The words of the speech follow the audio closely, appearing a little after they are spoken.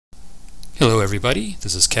Hello everybody,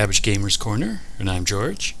 this is Cabbage Gamers Corner, and I'm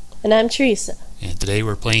George. And I'm Teresa. And today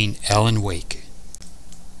we're playing Alan Wake.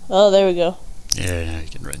 Oh, there we go. Yeah, you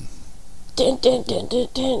can run. Dun, dun, dun, dun,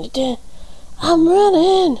 dun, dun. I'm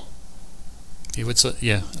running! Hey, what's up?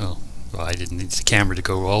 Yeah, oh, well, I didn't need the camera to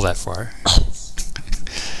go all that far.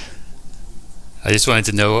 I just wanted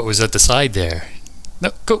to know what was at the side there. No,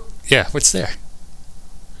 go. Yeah, what's there?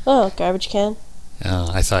 Oh, garbage can. Oh,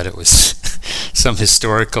 I thought it was some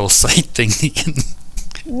historical site thing.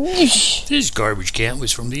 This garbage can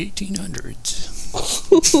was from the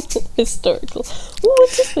 1800s. Historical. Ooh,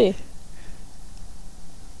 what's this be?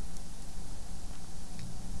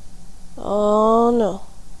 Oh, no.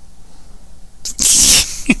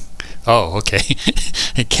 Oh, okay.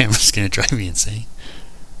 The camera's gonna drive me insane.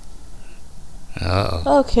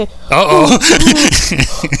 Uh-oh. Okay. Uh-oh!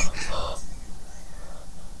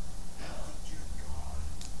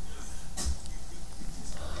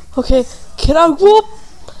 Okay, can I whoop?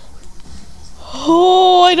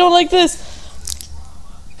 Oh, I don't like this.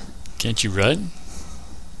 Can't you run?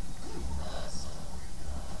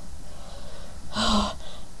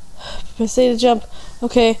 Press A to jump.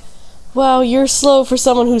 Okay. Wow, you're slow for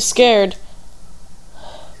someone who's scared.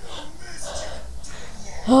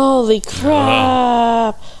 Holy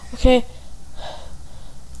crap. Okay.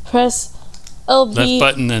 Press LB. Left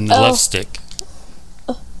button and the left stick.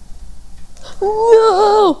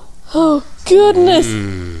 No! Oh, goodness.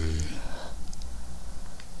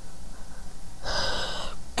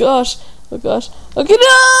 Gosh. Oh, gosh. Okay,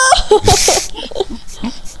 no!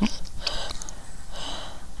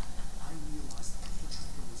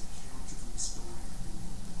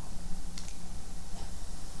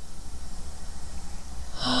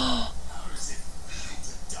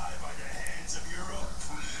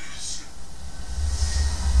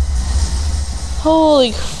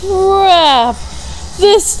 Holy crap!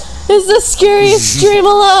 This is the scariest dream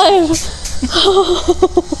alive!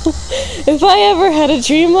 If I ever had a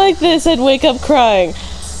dream like this, I'd wake up crying.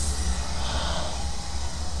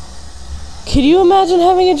 Could you imagine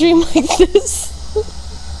having a dream like this?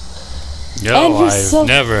 No, I've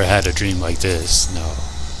never had a dream like this, no.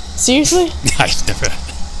 Seriously? I've never.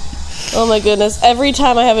 Oh my goodness, every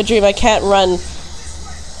time I have a dream I can't run.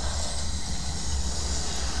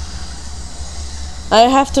 I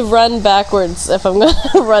have to run backwards if I'm gonna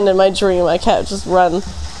run in my dream. I can't just run.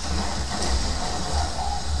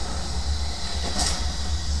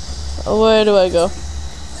 Where do I go?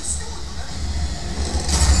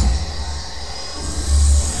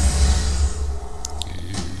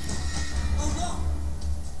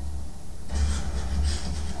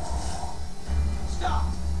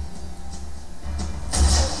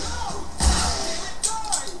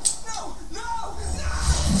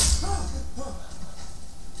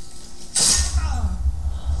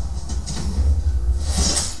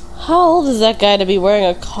 How old is that guy to be wearing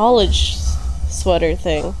a college sweater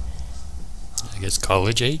thing? I guess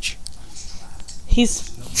college age? He's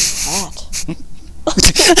fat.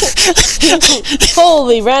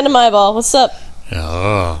 Holy random eyeball, what's up?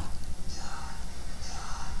 Oh.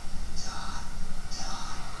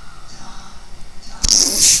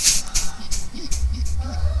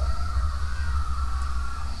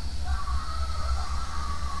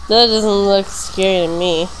 That doesn't look scary to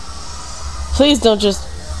me. Please don't just...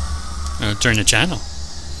 Turn the channel.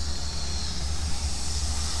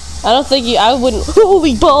 I don't think I wouldn't...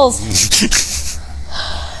 Holy balls!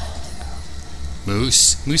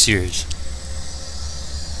 Moose ears.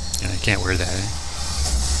 Yeah, I can't wear that.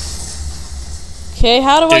 Okay,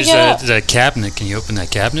 how do I get up? There's a cabinet. Can you open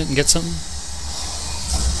that cabinet and get something?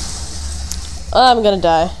 Oh, I'm gonna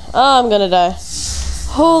die. Oh, I'm gonna die.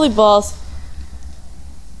 Holy balls.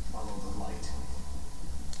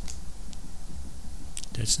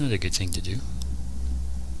 That's not a good thing to do.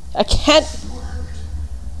 I can't...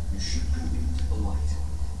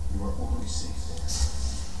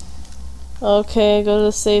 Okay, go to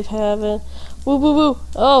the safe haven. Woo woo woo.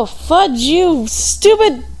 Oh, fudge you,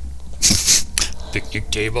 stupid!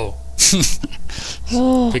 Picnic table.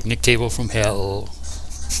 Picnic table from hell.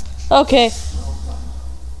 Okay.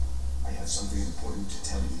 I have something important to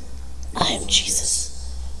tell you. I am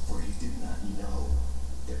Jesus. For he did not know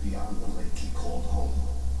that beyond the lake he called home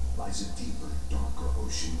lies a deeper, darker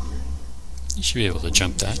ocean green. You should be able to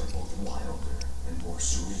jump that. Both wilder and more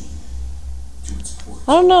serene. To its port.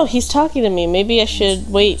 I don't know, he's talking to me. Maybe I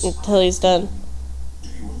should wait until he's done. Do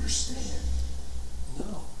you understand?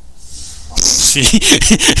 No. See?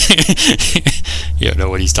 You don't know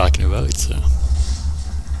what he's talking about, so.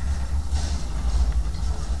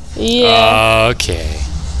 Yeah. Okay.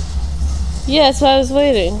 Yeah, that's why I was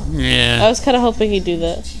waiting. Yeah. I was kind of hoping he'd do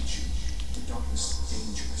that.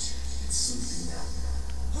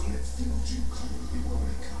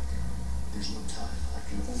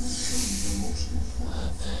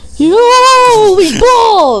 Holy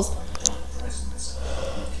balls! Dark presence.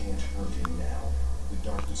 You can't hurt him now. The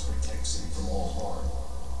darkness protects him from all harm.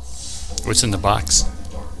 What's in the box? Drive the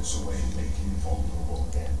darkness away and make him vulnerable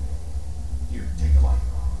again. Here, take a light.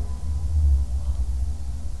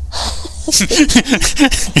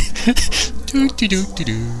 Do do do do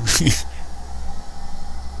do.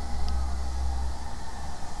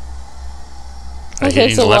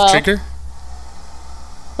 Hitting the left trigger?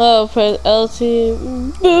 Oh, press LT.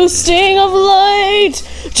 Boosting of light!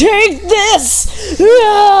 Take this!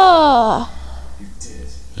 Ah! You did.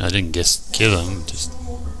 I didn't kill him, just...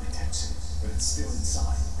 No longer protects him, but it's still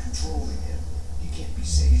inside, controlling him. He can't be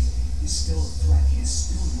saved. He's still a threat. He is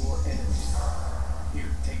still your enemy.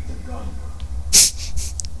 Here, take the gun.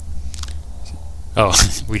 Oh,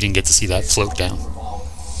 we didn't get to see that float down. Revolver.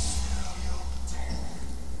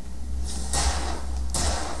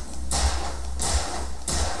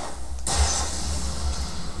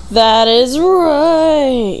 That is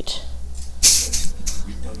right.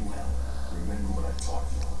 You've done well. Remember what I taught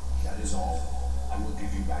you. That is all. I will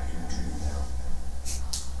give you back your dream now.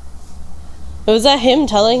 Was that him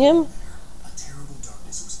telling him? A terrible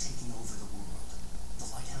darkness was taking over the world. The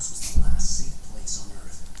lighthouse was the last safe place on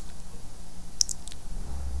Earth.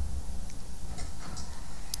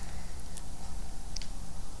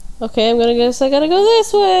 Okay, I'm gonna guess I gotta go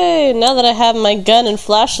this way. Now that I have my gun and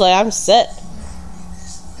flashlight, I'm set.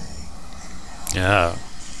 Yeah.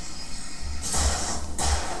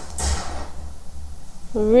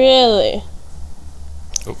 Really?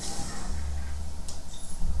 Oh.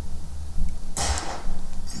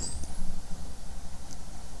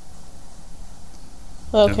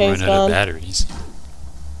 Okay, Run it's out of gone. batteries.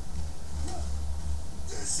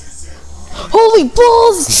 Holy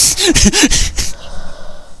balls!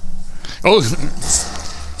 Oh!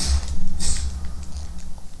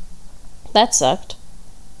 That sucked.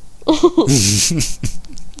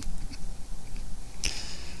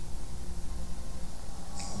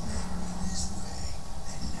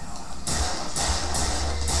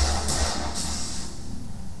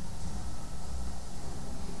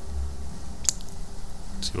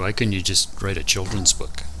 So why couldn't you just write a children's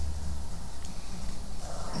book?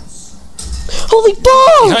 Holy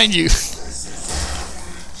balls! Behind you!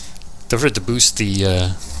 Don't forget to boost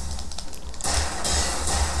the,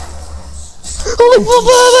 Holy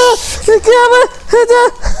balls!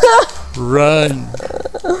 Run!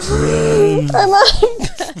 Run! I'm out of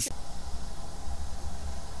bed.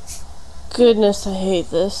 Goodness, I hate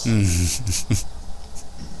this.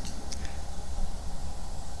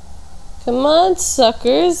 Come on,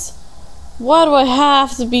 suckers. Why do I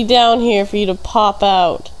have to be down here for you to pop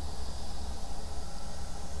out?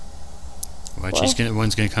 Watch,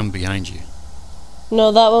 one's gonna come behind you.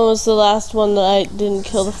 No, that one was the last one that I didn't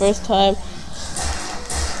kill the first time.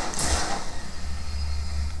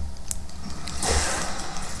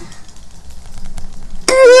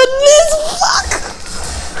 Goodness, fuck!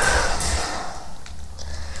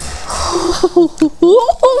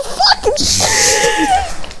 Oh, fucking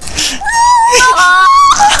shit!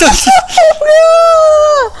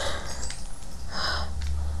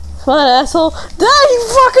 Come on, asshole. Die, you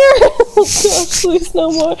fucker! Oh, gosh, please,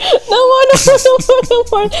 no more. No more, no more, no more, no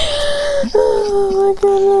more. Oh my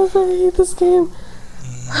goodness, I hate this game.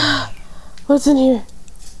 What's in here?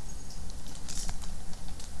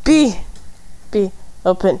 B. B.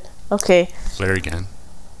 Open. Okay. Flare gun.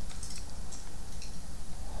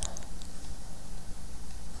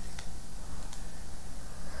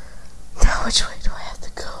 Now, which way do I have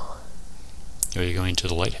to go? Are you going to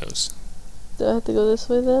the lighthouse? Do I have to go this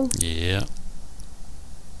way then? Yeah.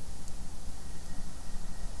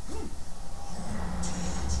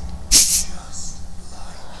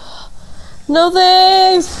 No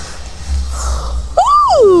thanks!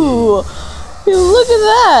 Ooh! Look at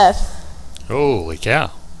that! Holy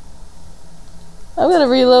cow. I'm gonna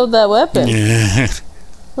reload that weapon. Yeah.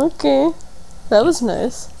 Okay. That was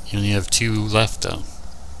nice. You only have 2 left though.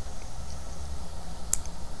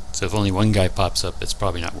 So if only one guy pops up, it's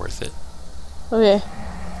probably not worth it. Okay.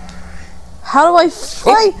 How do I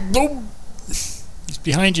fight? Oh, no. He's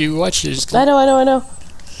behind you. Watch this. I know.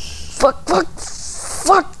 Fuck.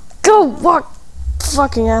 Go, walk.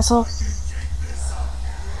 Fucking asshole.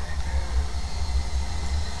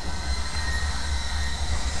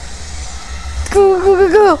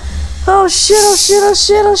 Go. Oh shit.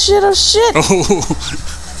 Oh.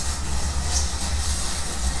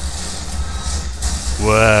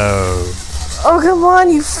 Whoa. Oh, come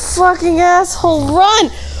on, you fucking asshole. Run!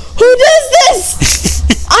 Who does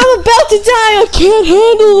this? I'm about to die. I can't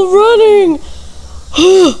handle running.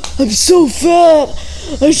 I'm so fat.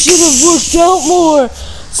 I should have worked out more.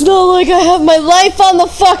 It's not like I have my life on the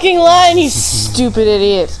fucking line, you stupid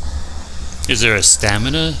idiot. Is there a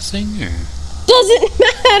stamina thing, or? Doesn't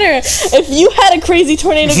matter. If you had a crazy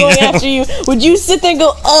tornado going after you, would you sit there and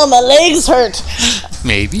go, oh, my legs hurt?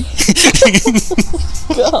 Maybe.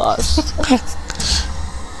 Gosh.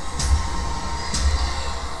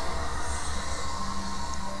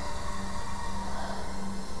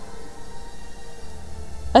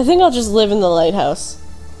 I think I'll just live in the lighthouse.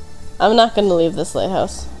 I'm not going to leave this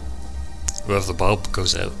lighthouse. What if the bulb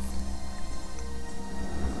goes out?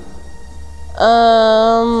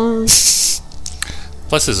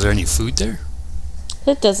 Plus, is there any food there?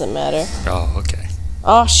 It doesn't matter. Oh, okay.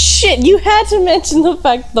 Oh shit, you had to mention the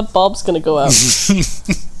fact the bulb's gonna go out.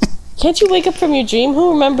 Can't you wake up from your dream?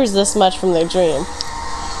 Who remembers this much from their dream?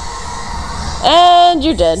 And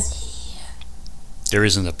you're dead. There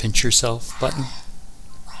isn't a pinch yourself button?